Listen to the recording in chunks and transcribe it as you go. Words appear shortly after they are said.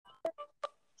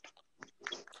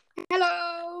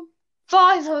Hello!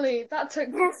 Finally, that took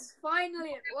Yes,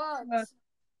 finally it works.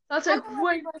 that took Hello,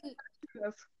 way. everybody.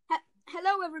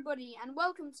 Hello, everybody, and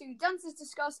welcome to Dunces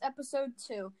Discuss Episode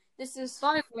 2.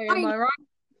 Finally, am I right?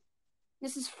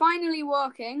 This is finally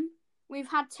working. We've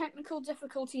had technical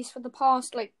difficulties for the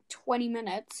past, 20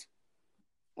 minutes,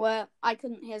 where I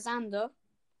couldn't hear Xander.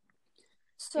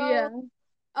 So,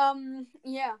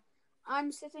 Yeah.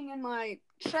 I'm sitting in my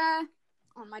chair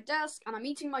on my desk, and I'm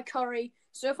eating my curry.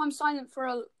 So if I'm silent for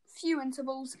a few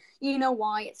intervals, you know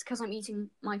why. It's because I'm eating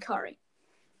my curry.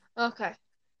 Okay.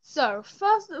 So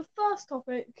first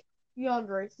topic,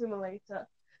 Yandere Simulator.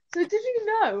 So did you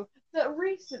know that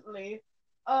recently,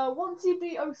 once you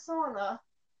beat Osana,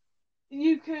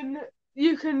 you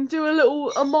can do a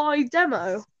little Amai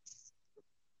demo.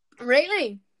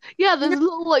 Really? Yeah, there's a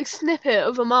little snippet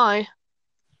of Amai.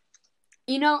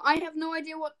 I have no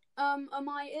idea what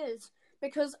Amai is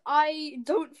because I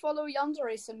don't follow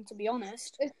Yandere Sim, to be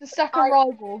honest. It's the second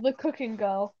rival, the cooking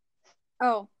girl.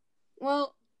 Oh,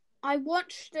 well, I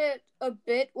watched it a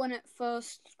bit when it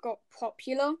first got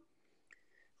popular,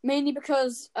 mainly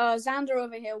because Xander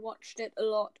over here watched it a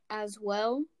lot as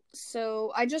well.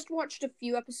 So I just watched a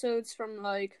few episodes from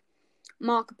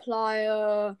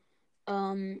Markiplier.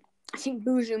 I think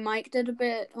Buju Mike did a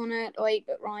bit on it, or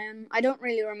 8-Bit Ryan. I don't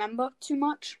really remember too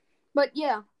much, but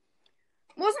yeah.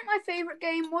 Wasn't my favorite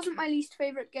game, wasn't my least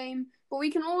favorite game, but we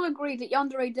can all agree that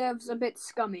Yandere Dev's a bit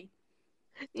scummy.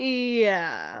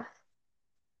 Yeah.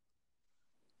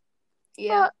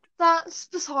 Yeah. But that's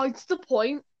besides the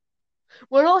point.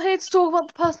 We're not here to talk about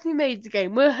the person who made the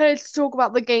game. We're here to talk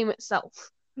about the game itself.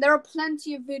 There are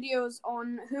plenty of videos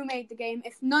on who made the game.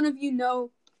 If none of you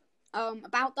know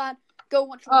about that, go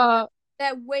watch one of them.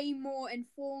 They're way more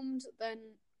informed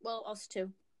than, well, us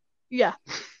two. Yeah.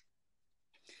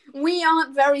 We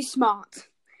aren't very smart.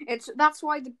 That's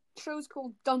why the show's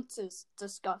called Dunces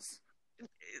Discuss.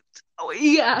 Oh,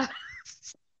 yeah.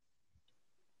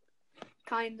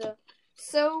 Kinda.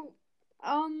 So,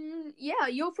 yeah,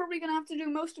 you're probably gonna have to do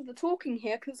most of the talking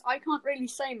here because I can't really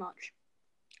say much.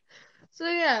 So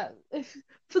yeah,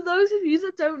 for those of you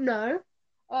that don't know,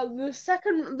 the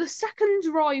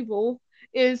second rival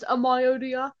is Amayo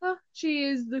Diaka. She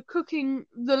is the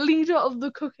leader of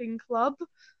the cooking club.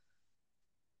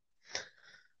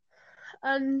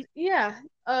 And yeah,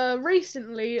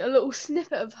 recently a little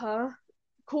snippet of her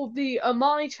called the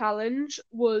Amai Challenge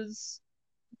was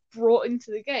brought into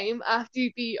the game after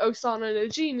you beat Osana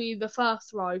Najimi, the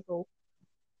first rival.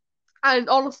 And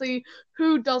honestly,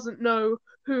 who doesn't know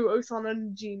who Osana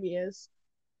Najimi is?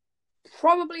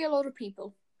 Probably a lot of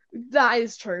people. That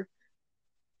is true.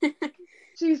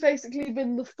 She's basically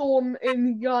been the thorn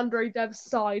in Yandere Dev's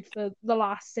side for the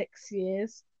last 6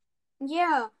 years.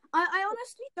 Yeah, I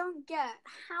honestly don't get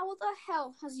how the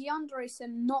hell has Yandere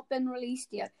Sim not been released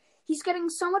yet? He's getting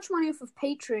so much money off of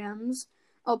Patreons.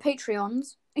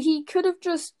 He could have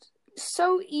just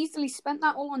so easily spent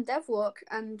that all on dev work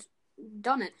and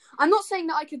done it. I'm not saying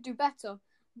that I could do better.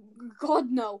 God,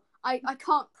 no. I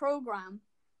can't program.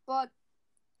 But,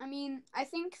 I mean, I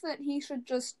think that he should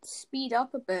just speed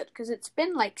up a bit because it's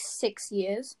been 6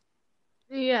 years.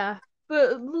 Yeah,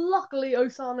 but luckily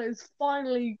Osana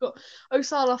finally got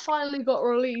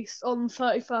released on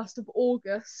 31st of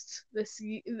August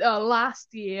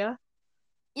last year.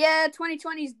 Yeah,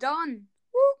 2020's done.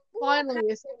 Finally,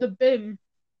 it's in the bin.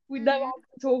 We never have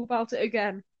to talk about it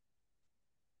again.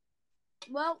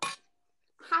 Well,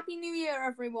 Happy New Year,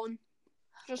 everyone.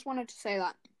 Just wanted to say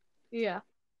that. Yeah.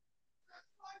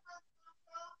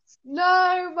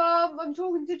 No, Mum, I'm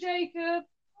talking to Jacob.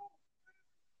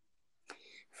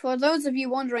 For those of you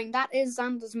wondering, that is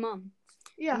Xander's mum.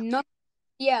 Yeah.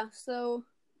 So...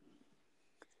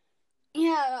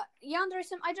 Yeah, Yandere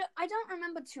Sim, I don't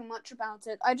remember too much about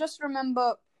it. I just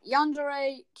remember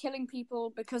Yandere killing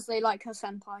people because they like her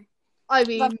senpai. I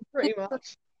mean, pretty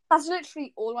much. That's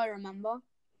literally all I remember.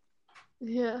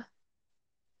 Yeah.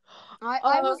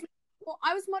 I was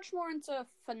much more into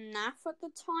FNAF at the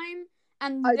time,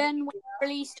 and then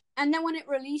when it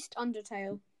released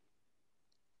Undertale.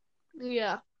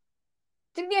 Yeah. I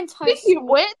think the entire Speaking of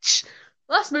which,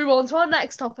 let's move on to our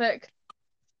next topic.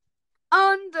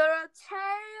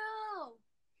 Undertale.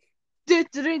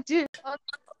 Undertale.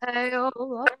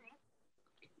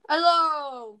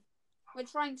 Hello. We're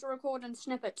trying to record in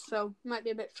snippets, so it might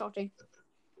be a bit shotty.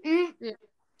 Yeah.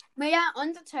 But yeah,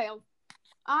 Undertale.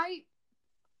 I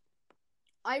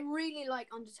really like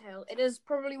Undertale. It is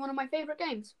probably one of my favorite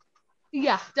games.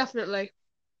 Yeah, definitely.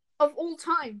 Of all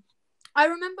time. I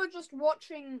remember just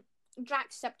watching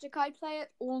Jacksepticeye play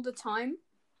it all the time.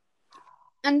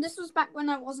 And this was back when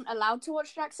I wasn't allowed to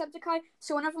watch Jacksepticeye.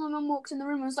 So whenever my mum walked in the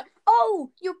room, I was like,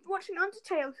 "Oh, you're watching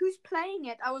Undertale. Who's playing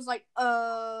it?" I was like,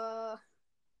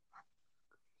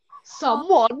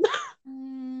 Someone.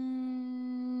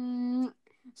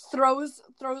 throws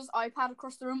iPad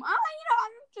across the room.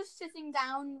 I'm just sitting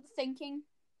down thinking.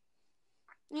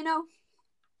 You know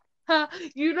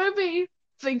me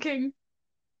thinking.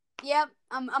 Yeah,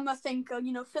 I'm a thinker.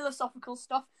 Philosophical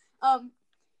stuff.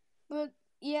 But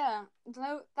yeah,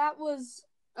 that was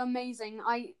amazing.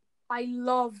 I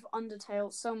love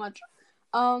Undertale so much.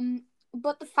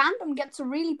 But the fandom gets a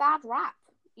really bad rap.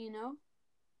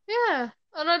 Yeah,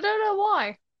 and I don't know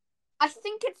why. I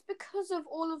think it's because of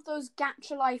all of those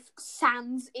Gacha Life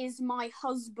Sans is my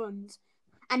husband,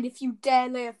 and if you dare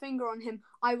lay a finger on him,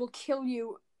 I will kill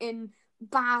you in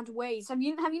bad ways. Have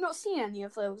you not seen any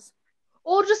of those?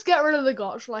 Or just get rid of the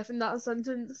Gotch life in that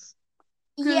sentence.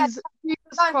 Yeah. Because,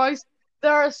 Jesus Christ,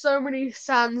 there are so many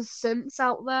Sans simps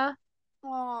out there.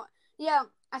 Oh, yeah.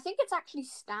 I think it's actually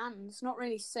stans, not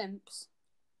really simps.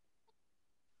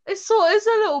 It's a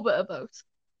little bit of both.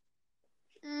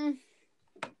 Mm,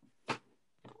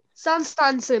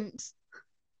 Stan simps.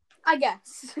 I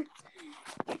guess.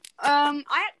 I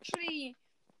actually,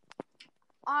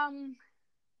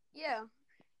 yeah.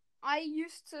 I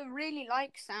used to really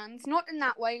like Sans, not in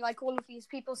that way, like all of these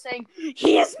people saying,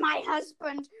 "He is my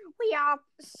husband, we are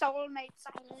soulmates,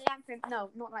 I love him."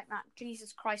 No, not like that.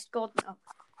 Jesus Christ, God, no.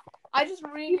 I just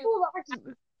really...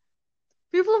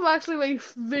 People have actually made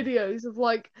videos of,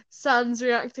 like, Sans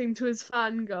reacting to his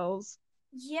fangirls.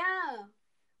 Yeah,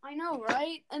 I know,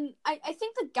 right? And I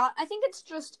think I think it's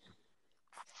just...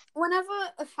 Whenever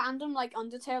a fandom like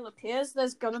Undertale appears,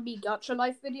 there's gonna be Gacha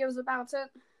Life videos about it.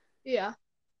 Yeah.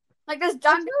 Like, there's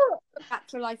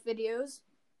Gacha Life videos.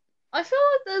 I feel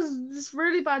like there's this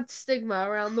really bad stigma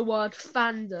around the word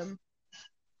fandom.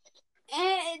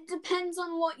 It depends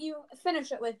on what you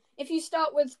finish it with. If you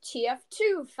start with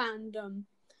TF2 fandom,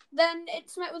 then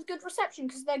it's met with good reception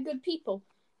because they're good people.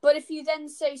 But if you then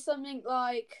say something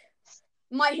like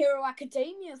My Hero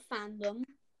Academia fandom,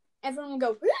 everyone will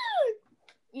go,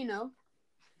 you know.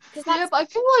 Yeah,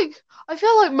 but I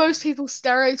feel like most people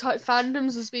stereotype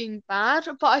fandoms as being bad,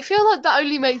 but I feel like that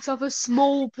only makes up a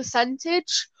small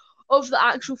percentage of the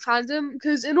actual fandom,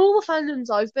 because in all the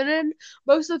fandoms I've been in,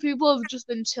 most of the people have just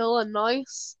been chill and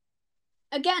nice.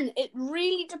 Again, it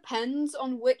really depends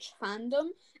on which fandom,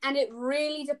 and it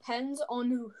really depends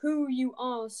on who you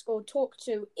ask or talk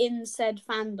to in said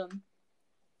fandom.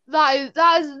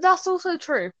 That's also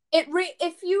true.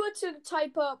 If you were to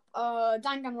type up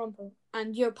Danganronpa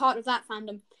and you're part of that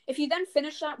fandom, if you then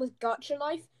finish that with Gacha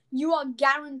Life, you are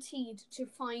guaranteed to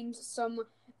find some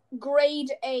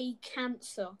grade A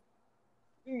cancer.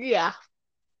 Yeah.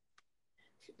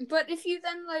 But if you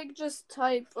then just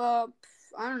type up,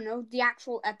 I don't know, the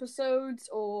actual episodes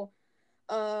or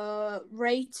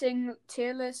rating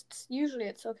tier lists, usually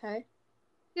it's okay.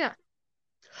 Yeah.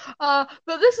 But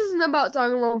this isn't about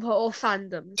Danganronpa or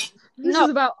fandoms. This No. is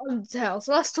about Undertale.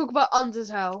 So let's talk about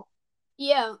Undertale.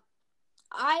 Yeah.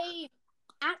 I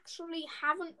actually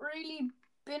haven't really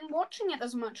been watching it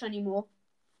as much anymore.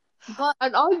 But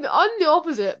And I'm the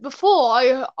opposite. Before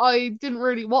I didn't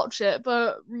really watch it,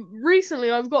 but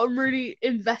recently I've gotten really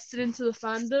invested into the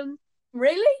fandom.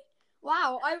 really?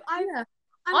 Wow. Yeah.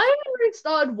 I only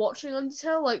started watching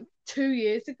Undertale like 2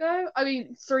 years ago. I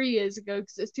mean, 3 years ago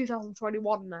because it's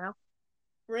 2021 now.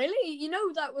 Really?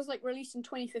 That was released in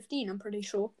 2015, I'm pretty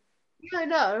sure. Yeah, I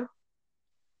know.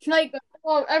 Like,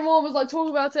 Everyone was like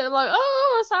talking about it and like,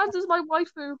 oh, Sansa's my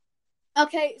waifu.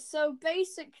 okay, so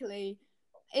basically,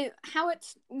 how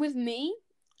it's with me,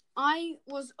 I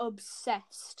was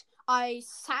obsessed. I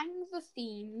sang the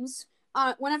themes.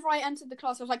 Whenever I entered the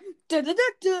class, I was like, da da da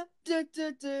da da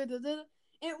da da da.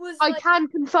 It was I can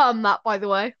confirm that, by the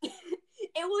way. it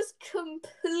was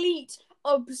complete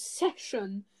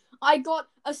obsession. I got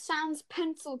a Sans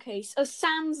pencil case, a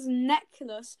Sans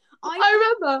necklace.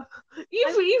 I remember,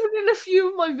 even in a few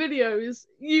of my videos,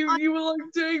 you were like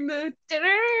doing the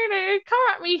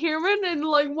come at me human in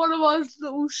like one of our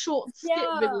little short skit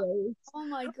videos. Oh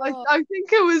my god. I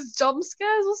think it was jump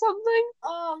scares or something.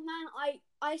 Oh man,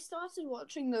 I started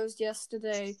watching those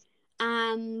yesterday,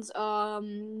 and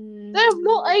They have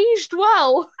not aged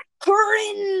well.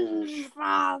 Cringe,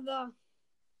 father.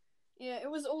 Yeah, it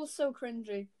was all so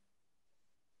cringy.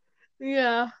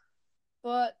 Yeah.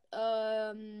 But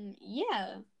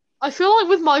yeah. I feel like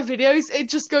with my videos, it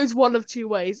just goes one of two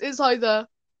ways. It's either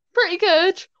pretty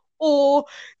good or,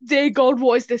 dear God,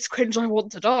 what is this cringe? I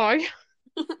want to die.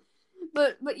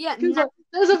 but yeah,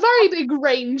 there's a very big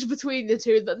range between the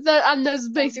two, and there's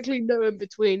basically no in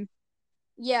between.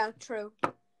 Yeah, true.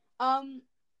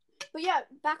 But yeah,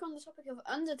 back on the topic of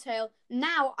Undertale.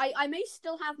 Now, I may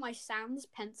still have my Sans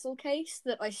pencil case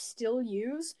that I still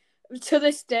use to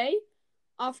this day.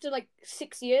 After like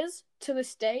 6 years, to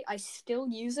this day, I still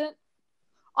use it.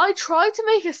 I tried to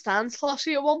make a Sans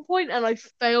plushie at one point and I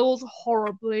failed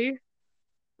horribly.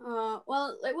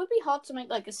 Well, it would be hard to make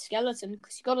like a skeleton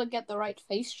because you gotta get the right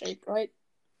face shape, right?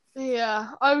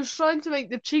 Yeah, I was trying to make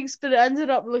the cheeks, but it ended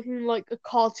up looking like a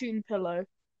cartoon pillow.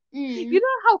 You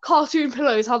know how cartoon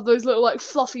pillows have those little like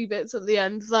fluffy bits at the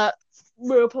end that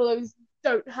real pillows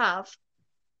don't have?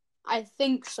 I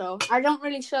think so. I don't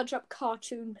really search up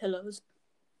cartoon pillows.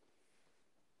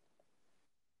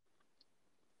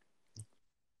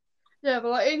 Yeah,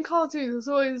 but like in cartoons, it's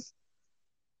always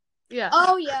yeah.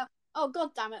 Oh yeah. Oh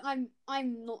god damn it!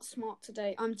 I'm not smart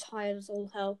today. I'm tired as all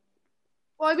hell.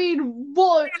 Well, I mean,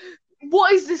 what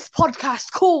is this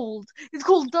podcast called? It's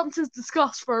called Dunces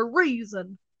Discuss for a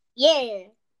reason. Yeah.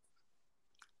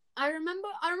 I remember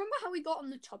how we got on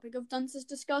the topic of Dunces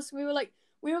Discuss. We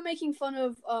were making fun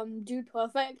of Dude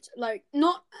Perfect. Like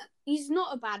he's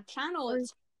not a bad channel.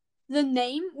 It's the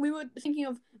name. We were thinking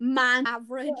of Man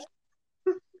Average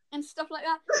and stuff like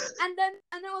that. And then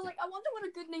I was like, I wonder what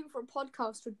a good name for a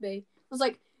podcast would be. I was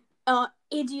like,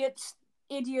 idiots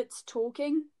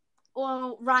talking.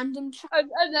 Or random chat.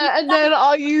 And then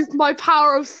I used my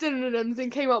power of synonyms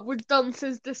and came up with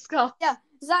Dunces Discuss. Yeah,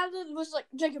 Xander was like,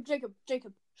 Jacob,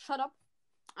 shut up.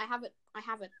 I have it.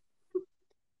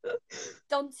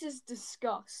 Dunces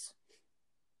Discuss.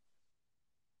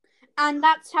 And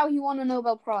that's how he won a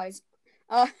Nobel Prize.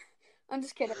 I'm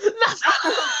just kidding.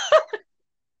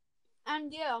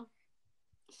 And yeah.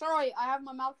 Sorry, I have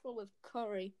my mouth full with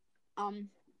curry.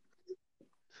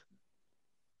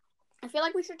 I feel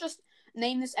like we should just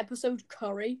name this episode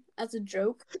Curry as a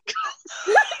joke.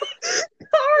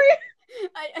 Curry!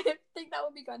 I think that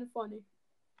would be kind of funny.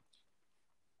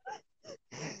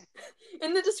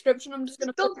 In the description, I'm just going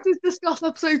to put... Dunces Discuss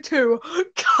episode 2,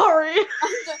 Curry! In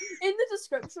the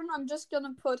description, I'm just going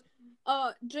to put,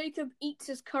 Jacob eats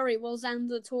his curry while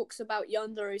Xander talks about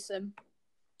Yandere Sim.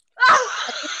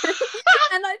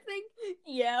 And I think,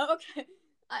 yeah, okay.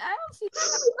 I don't see...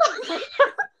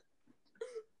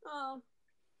 Oh.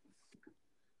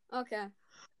 Okay.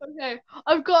 Okay,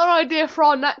 I've got an idea for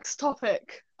our next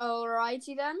topic.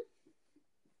 Alrighty then.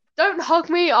 Don't hug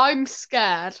me, I'm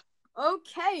scared.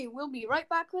 Okay, we'll be right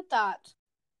back with that.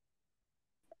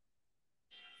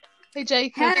 Hey,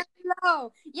 Jacob.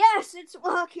 Hello! Yes, it's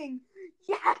working!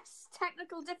 Yes!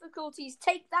 Technical difficulties.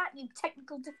 Take that, you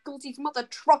technical difficulties, mother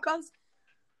truckers!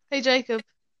 Hey, Jacob.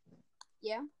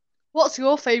 Yeah? What's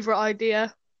your favourite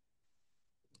idea?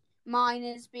 Mine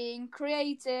is being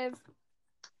creative.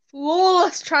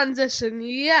 Flawless transition,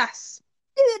 yes!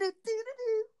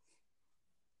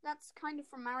 That's kind of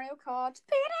from Mario Kart.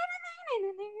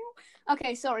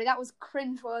 Okay, sorry, that was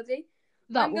cringeworthy.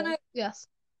 Yes.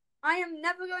 I am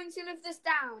never going to live this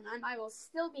down, and I will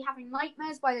still be having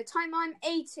nightmares by the time I'm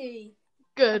 80.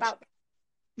 Good.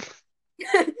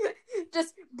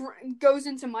 Just goes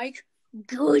into mic.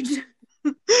 Good.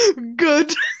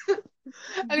 Good.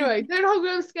 Anyway, don't hug me,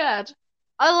 I'm scared.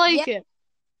 I like it.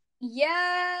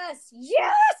 Yes!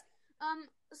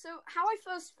 So how I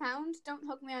first found Don't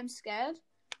Hug Me, I'm Scared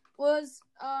was,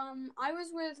 I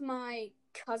was with my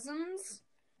cousins,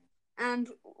 and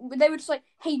they were just like,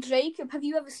 hey Jacob, have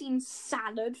you ever seen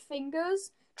Salad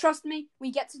Fingers? Trust me,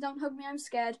 we get to Don't Hug Me, I'm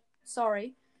Scared.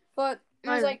 Sorry. But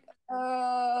I was like,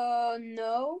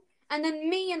 no. And then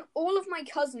me and all of my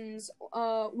cousins,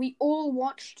 we all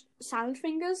watched Salad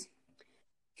Fingers.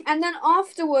 And then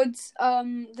afterwards,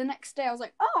 the next day, I was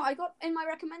like, oh, I got in my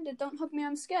recommended Don't Hug Me,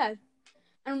 I'm Scared.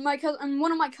 And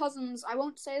one of my cousins, I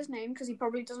won't say his name because he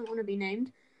probably doesn't want to be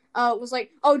named, was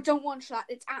like, oh, don't watch that.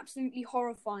 It's absolutely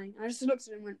horrifying. And I just looked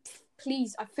at him and went,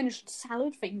 please, I finished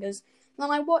Salad Fingers. And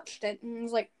then I watched it and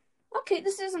was like, okay,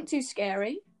 this isn't too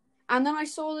scary. And then I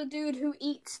saw the dude who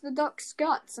eats the duck's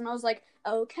guts, and I was like,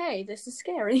 okay, this is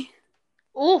scary.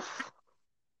 Oof.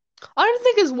 I don't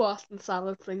think it's worse than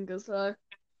Salad Fingers, though.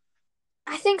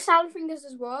 I think Salad Fingers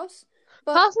is worse.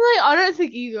 But personally, I don't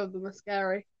think either of them are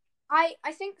scary. I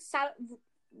think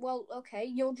well, okay,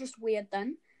 you're just weird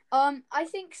then. I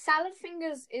think Salad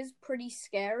Fingers is pretty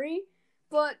scary,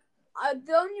 but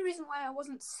the only reason why I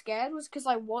wasn't scared was because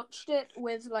I watched it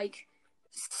with, like,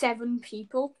 7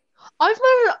 people. I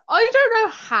don't know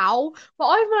how, but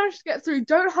I've managed to get through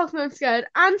Don't Hug Me, I'm Scared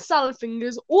and Salad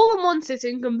Fingers all in one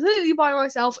sitting, completely by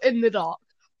myself in the dark.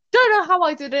 Don't know how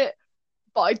I did it,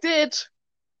 but I did.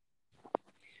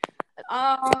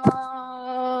 I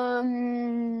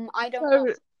don't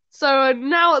know. So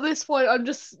now at this point, I'm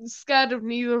just scared of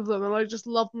neither of them, and I just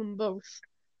love them both.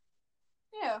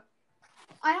 Yeah.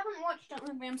 I haven't watched Don't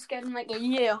Hug Me, I'm Scared in like a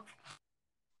year.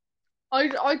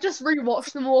 I just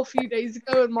rewatched them all a few days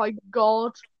ago, and my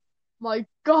God,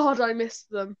 I missed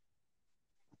them.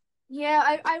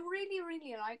 Yeah, I really,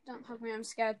 really like Don't Hug Me, I'm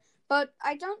Scared. But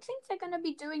I don't think they're going to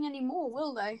be doing any more,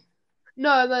 will they?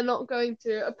 No, they're not going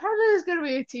to. Apparently, there's going to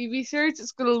be a TV series.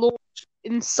 It's going to launch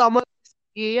in summer this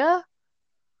year.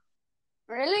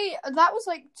 Really? That was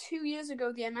like 2 years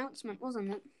ago, the announcement,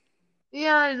 wasn't it?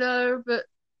 Yeah, I know, but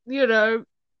you know,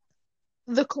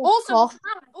 the Also, cost.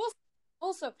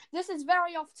 also, this is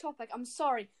very off topic. I'm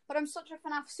sorry, but I'm such a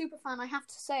FNAF super fan. I have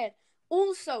to say it.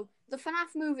 Also, the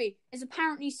FNAF movie is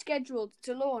apparently scheduled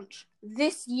to launch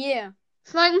this year.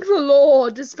 Thank the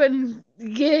Lord, it's been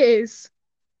years.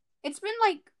 It's been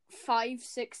like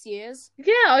 5-6 years.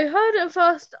 Yeah, I heard it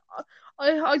first.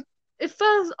 I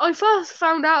first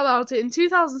found out about it in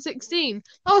 2016.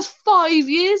 That was 5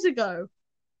 years ago.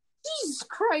 Jesus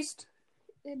Christ!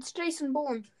 It's Jason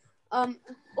Bourne.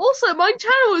 Also, my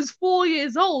channel is 4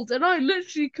 years old, and I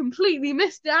literally completely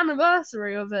missed the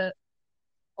anniversary of it.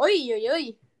 Oi, oi,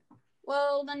 oi.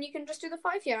 Well, then you can just do the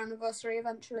 5-year anniversary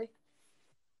eventually.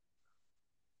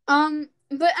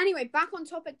 But anyway, back on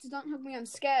topic to Don't Hug Me, I'm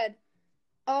Scared.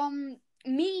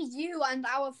 Me, you, and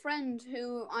our friend,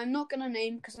 who I'm not gonna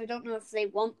name because I don't know if they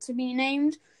want to be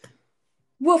named,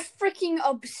 were freaking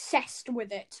obsessed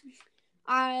with it.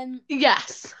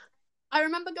 Yes. I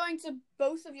remember going to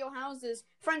both of your houses,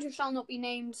 Friend Who Shall Not Be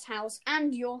Named's house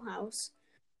and your house.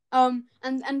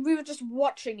 And we were just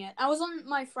watching it. I was on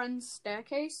my friend's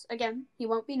staircase. Again, he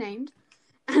won't be named.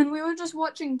 And we were just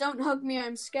watching Don't Hug Me,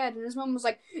 I'm Scared. And his mum was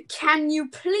like, can you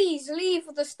please leave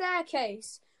the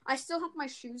staircase? I still had my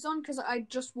shoes on because I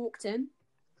just walked in.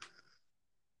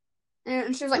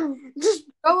 And she was like, just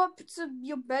go up to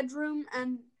your bedroom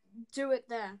and do it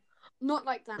there. Not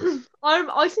like that.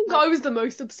 I think I was the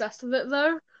most obsessed with it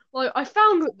though. Like I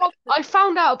found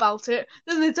out about it.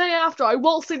 Then the day after, I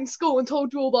waltzed in school and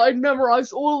told you all that I'd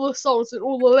memorized all the songs and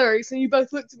all the lyrics, and you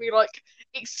both looked at me like,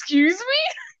 "Excuse me?"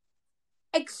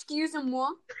 Excusez-moi.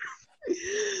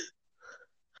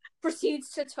 Proceeds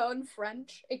to turn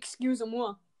French.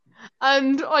 Excusez-moi.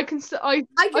 And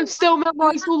I've still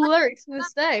memorized all the lyrics to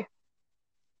this day.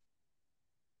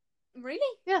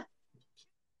 Really? Yeah.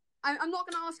 I'm not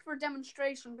going to ask for a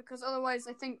demonstration because otherwise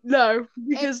I think... No,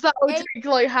 because that would take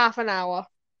like half an hour.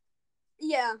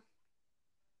 Yeah.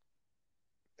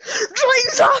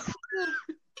 Jesus!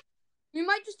 We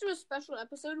might just do a special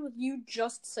episode with you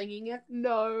just singing it.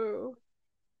 No.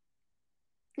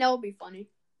 That would be funny.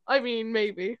 I mean,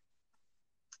 maybe.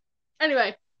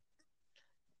 Anyway.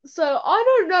 So, I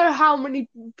don't know how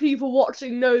many people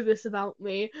watching know this about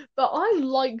me, but I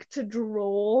like to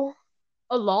draw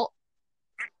a lot.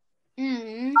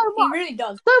 He really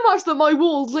does. So much that my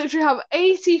walls literally have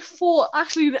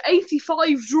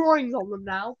 85 drawings on them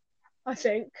now, I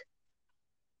think.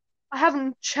 I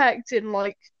haven't checked in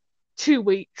like 2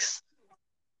 weeks.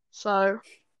 So.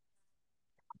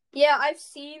 Yeah, I've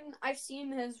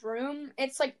seen his room.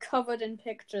 It's like covered in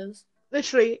pictures.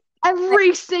 Literally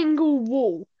every single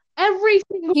wall. Every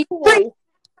single wall.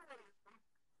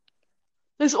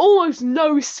 There's almost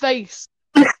no space.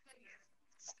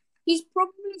 He's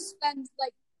probably spent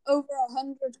like over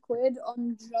 100 quid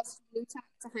on just blue tack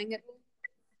to hang it all.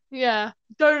 Yeah,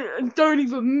 don't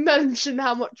even mention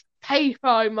how much paper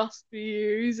I must be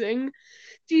using.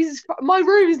 Jesus Christ, my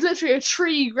room is literally a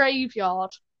tree graveyard.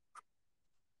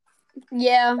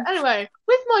 Yeah. But anyway,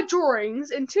 with my drawings,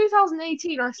 in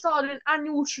 2018 I started an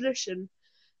annual tradition.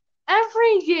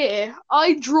 Every year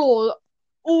I draw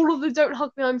all of the Don't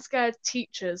Hug Me, I'm Scared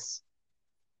teachers.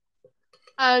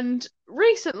 And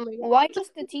recently, why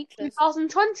just the teachers?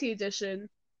 2020 edition.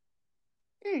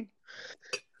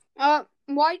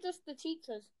 Why just the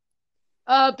teachers?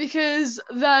 Because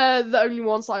they're the only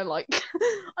ones I like.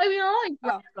 I mean, I like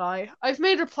Red Guy. I've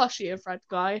made a plushie of Red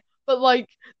Guy, but like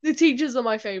the teachers are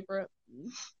my favorite.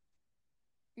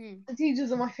 The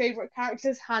teachers are my favorite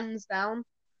characters, hands down,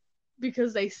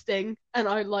 because they sting, and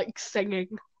I like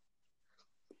singing.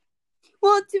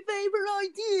 What's your favorite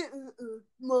idea?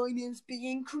 Mine is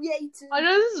being creative. I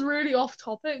know this is really off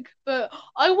topic, but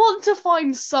I want to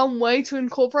find some way to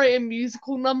incorporate a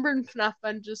musical number in FNAF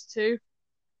Avengers 2.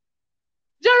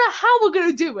 Don't know how we're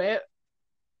gonna do it,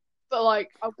 but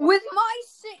like with my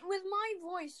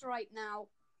voice right now,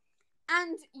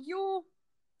 and your,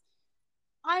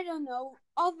 I don't know,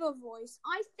 other voice.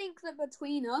 I think that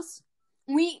between us,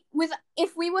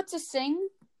 if we were to sing,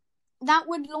 that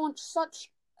would launch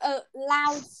such a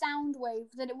loud sound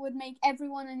wave that it would make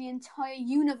everyone in the entire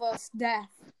universe deaf.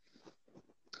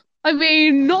 I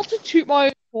mean, not to toot my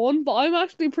own horn, but I'm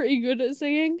actually pretty good at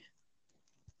singing.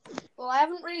 Well, I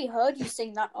haven't really heard you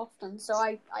sing that often, so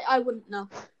I wouldn't know.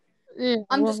 Yeah,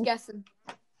 I'm well, just guessing.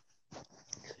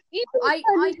 even I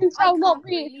friend who I shall not can't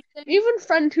be really sing. even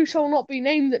friend who shall not be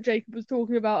named that Jacob was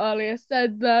talking about earlier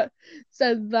said that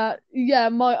yeah,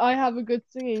 I have a good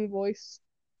singing voice.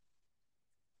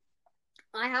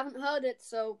 I haven't heard it,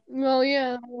 so Well,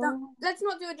 yeah. let's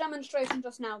not do a demonstration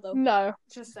just now, though. No.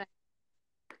 Just say.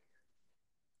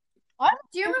 I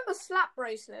Do you remember slap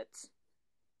bracelets?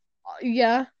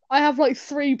 Yeah, I have like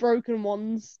 3 broken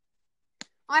ones.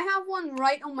 I have one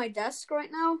right on my desk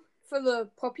right now for the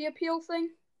puppy appeal thing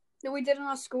that we did in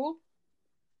our school.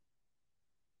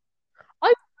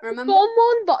 I Remember? got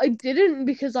one, but I didn't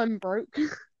because I'm broke.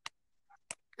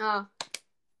 Ah.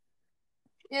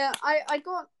 Yeah, I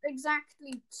got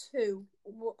exactly 2.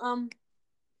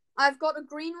 I've got a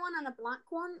green one and a black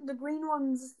one. The green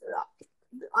one's,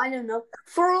 I don't know.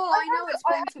 For all I know, it's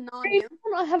going to Narnia.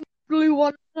 I have a blue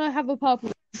one and I have a purple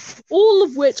one. All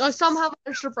of which I somehow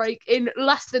managed to break in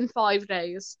less than 5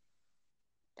 days.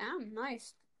 Damn,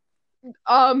 nice.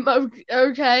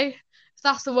 Okay. If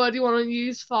that's the word you want to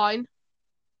use, fine.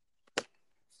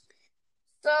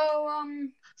 So,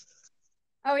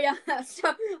 oh yeah,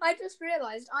 so I just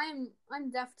realized I'm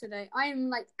deaf today. I am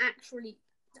like actually,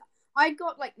 I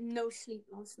got like no sleep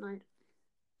last night.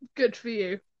 Good for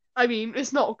you. I mean,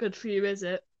 it's not good for you, is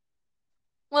it?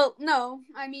 Well, no,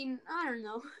 I mean, I don't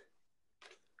know.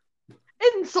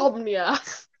 Insomnia.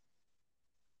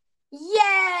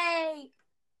 Yay!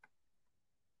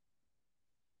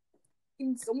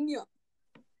 Insomnia.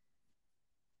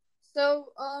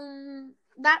 So,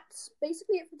 that's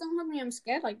basically it for Don't Hug Me, I'm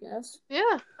Scared, I guess.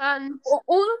 Yeah, and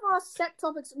all of our set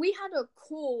topics, we had a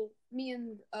call, me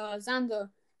and Xander,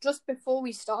 just before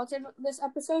we started this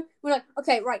episode. We're like,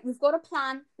 okay, right, we've got a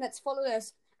plan, let's follow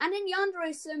this. And in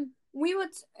Yanderism,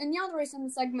 in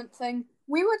Yanderism segment thing,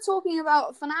 we were talking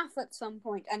about FNAF at some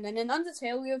point, and then in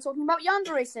Undertale, we were talking about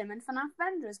Yanderism and FNAF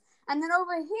Vendors. And then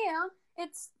over here,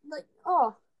 it's like,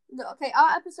 okay,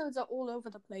 our episodes are all over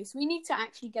the place. We need to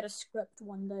actually get a script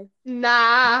one day.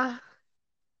 nah.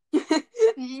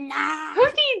 Nah. Who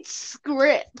needs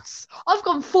scripts? I've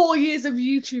got 4 years of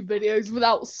YouTube videos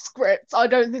without scripts. I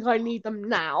don't think I need them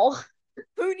now.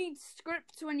 Who needs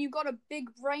scripts when you got a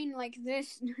big brain like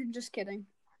this? I'm just kidding.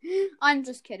 I'm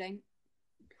just kidding.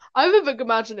 I have a big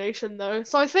imagination though,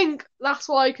 so I think that's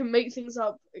why I can make things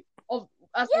up.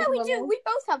 Yeah, we do. We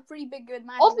both have pretty big good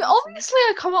imaginations. Obviously,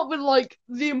 I come up with like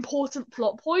the important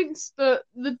plot points, but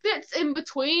the bits in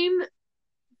between,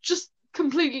 just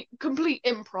complete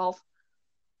improv.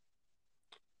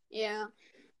 Yeah.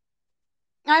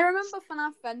 I remember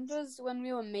FNAF Vendors when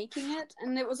we were making it,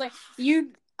 and it was like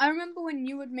I remember when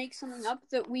you would make something up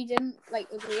that we didn't like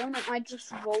agree on, and I'd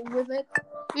just roll with it.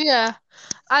 Yeah,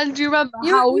 and do you remember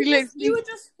how we you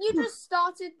just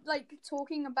started like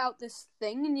talking about this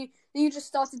thing, and you just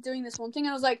started doing this one thing,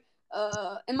 and I was like,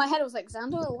 in my head I was like,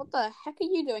 Xander, what the heck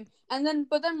are you doing?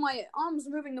 But then my arms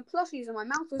were moving the plushies, and my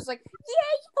mouth was like,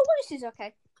 yay, the voice is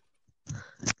okay.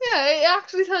 Yeah, it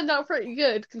actually turned out pretty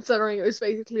good considering it was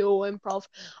basically all improv.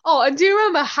 Oh, and do you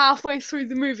remember halfway through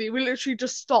the movie we literally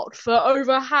just stopped for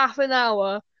over half an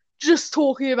hour just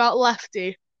talking about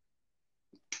Lefty?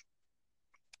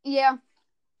 Yeah.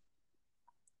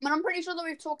 But I'm pretty sure that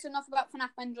we've talked enough about FNAF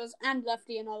Vendors and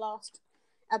Lefty in our last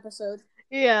episode.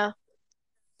 Yeah.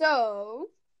 So,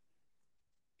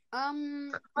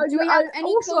 do we have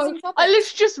any closing topics? I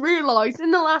literally just realised in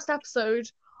the last episode,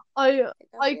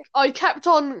 I kept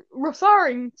on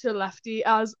referring to Lefty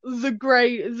as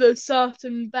the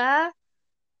certain bear,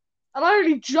 and I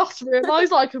only just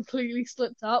realised I completely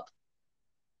slipped up.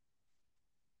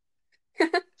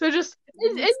 So just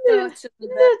in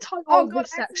the title of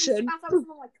this section. I spat out some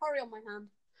of my curry on my hand.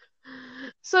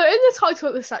 So in the title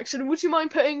of this section, would you mind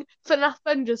putting FNAF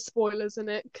Vendors spoilers in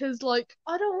it? Because like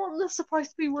I don't want the surprise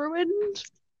to be ruined.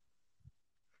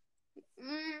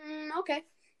 Okay.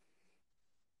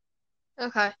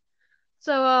 Okay.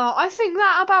 So I think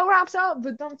that about wraps it up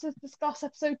the Dancers Discuss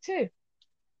episode 2.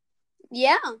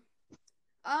 Yeah.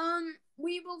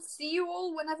 We will see you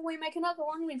all whenever we make another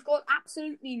one. We've got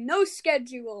absolutely no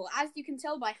schedule, as you can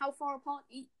tell by how far apart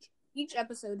each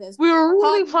episode is. We were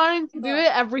really planning to do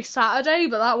it every Saturday,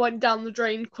 but that went down the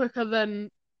drain quicker than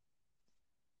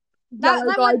that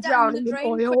went down the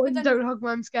drain quicker than Don't Hug Me,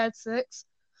 I'm Scared 6.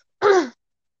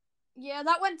 Yeah,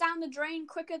 that went down the drain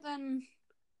quicker than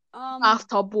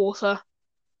bathtub water.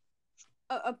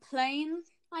 A plane,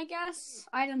 I guess.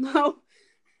 I don't know.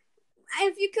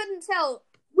 If you couldn't tell,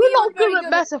 we're not good at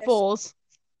metaphors.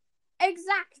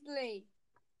 Exactly.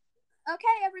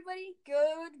 Okay, everybody.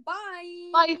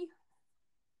 Goodbye. Bye.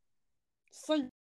 See.